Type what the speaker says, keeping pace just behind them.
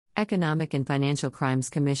Economic and Financial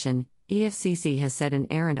Crimes Commission, EFCC has said an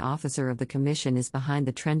errant officer of the commission is behind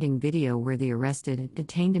the trending video where the arrested and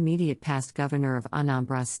detained immediate past governor of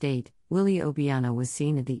Anambra State, Willie Obiano, was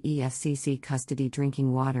seen at the EFCC custody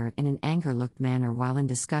drinking water in an anger-looked manner while in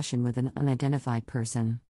discussion with an unidentified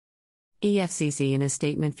person. EFCC in a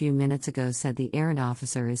statement few minutes ago said the errant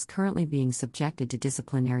officer is currently being subjected to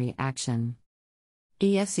disciplinary action.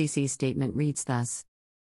 EFCC statement reads thus.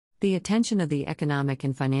 The attention of the Economic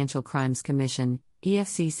and Financial Crimes Commission,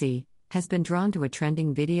 EFCC, has been drawn to a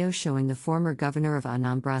trending video showing the former governor of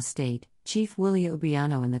Anambra State, Chief Willie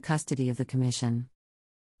Obiano, in the custody of the commission.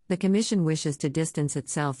 The commission wishes to distance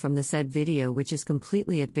itself from the said video, which is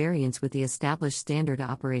completely at variance with the established standard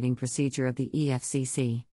operating procedure of the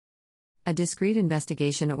EFCC. A discreet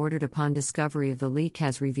investigation ordered upon discovery of the leak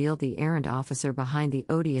has revealed the errant officer behind the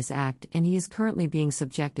odious act, and he is currently being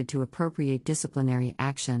subjected to appropriate disciplinary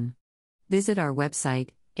action. Visit our website,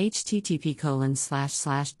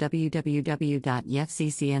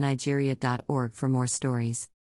 http://www.efccnigeria.org for more stories.